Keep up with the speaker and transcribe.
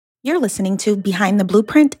You're listening to Behind the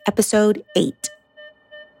Blueprint, Episode 8.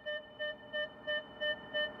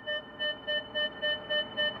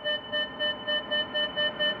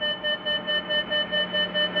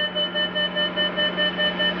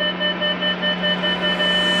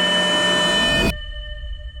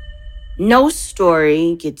 No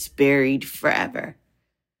story gets buried forever.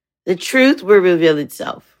 The truth will reveal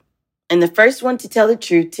itself. And the first one to tell the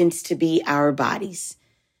truth tends to be our bodies.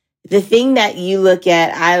 The thing that you look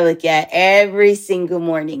at, I look at every single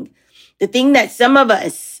morning. The thing that some of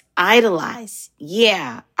us idolize.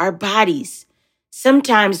 Yeah, our bodies.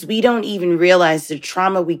 Sometimes we don't even realize the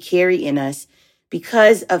trauma we carry in us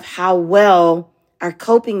because of how well our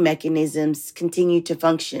coping mechanisms continue to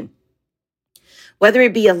function. Whether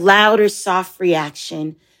it be a loud or soft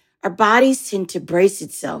reaction, our bodies tend to brace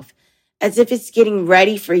itself as if it's getting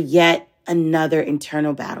ready for yet another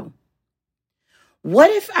internal battle.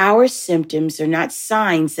 What if our symptoms are not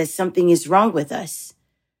signs that something is wrong with us,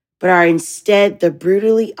 but are instead the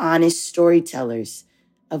brutally honest storytellers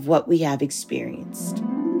of what we have experienced?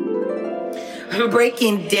 I'm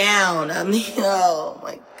breaking down. Oh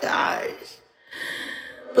my gosh.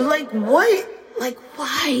 But what?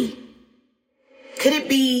 Why? Could it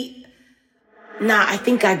be, I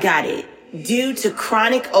think I got it. Due to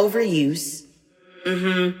chronic overuse,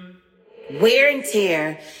 wear and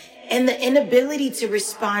tear, and the inability to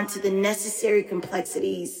respond to the necessary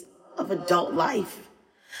complexities of adult life.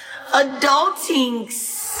 Adulting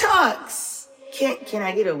sucks. Can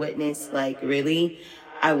I get a witness? Really?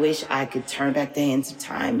 I wish I could turn back the hands of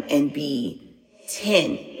time and be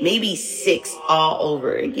 10, maybe 6 all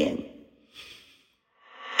over again.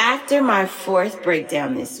 After my 4th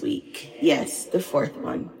breakdown this week, yes, the 4th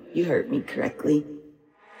one, you heard me correctly.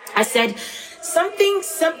 I said,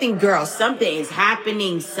 something, girl, something is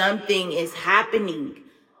happening.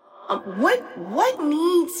 What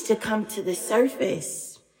needs to come to the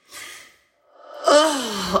surface?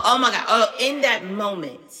 Oh my God. In that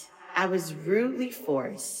moment, I was rudely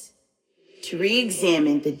forced to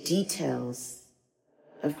re-examine the details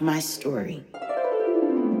of my story.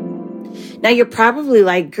 Now you're probably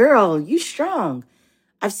like, girl, you strong.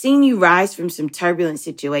 I've seen you rise from some turbulent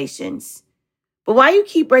situations. But why you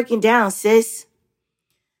keep breaking down, sis?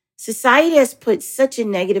 Society has put such a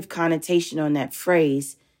negative connotation on that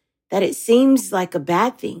phrase that it seems like a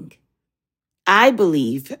bad thing. I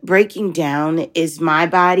believe breaking down is my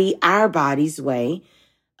body, our body's way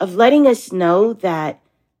of letting us know that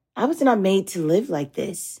I was not made to live like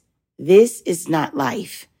this. This is not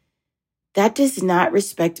life. That does not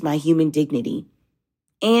respect my human dignity.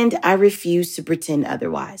 And I refuse to pretend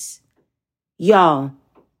otherwise. Y'all,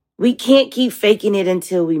 we can't keep faking it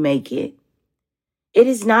until we make it. It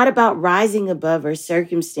is not about rising above our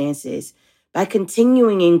circumstances by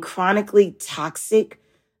continuing in chronically toxic,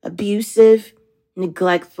 abusive,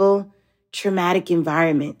 neglectful, traumatic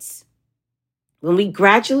environments. When we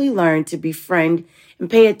gradually learn to befriend and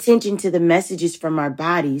pay attention to the messages from our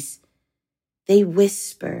bodies, they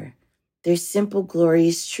whisper their simple,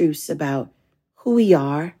 glorious truths about who we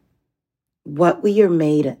are, what we are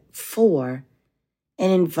made for,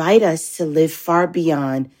 and invite us to live far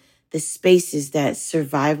beyond the spaces that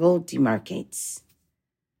survival demarcates.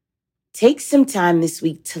 Take some time this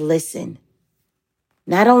week to listen,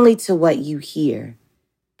 not only to what you hear,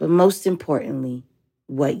 but most importantly,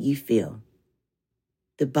 what you feel.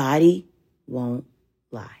 The body won't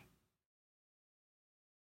lie.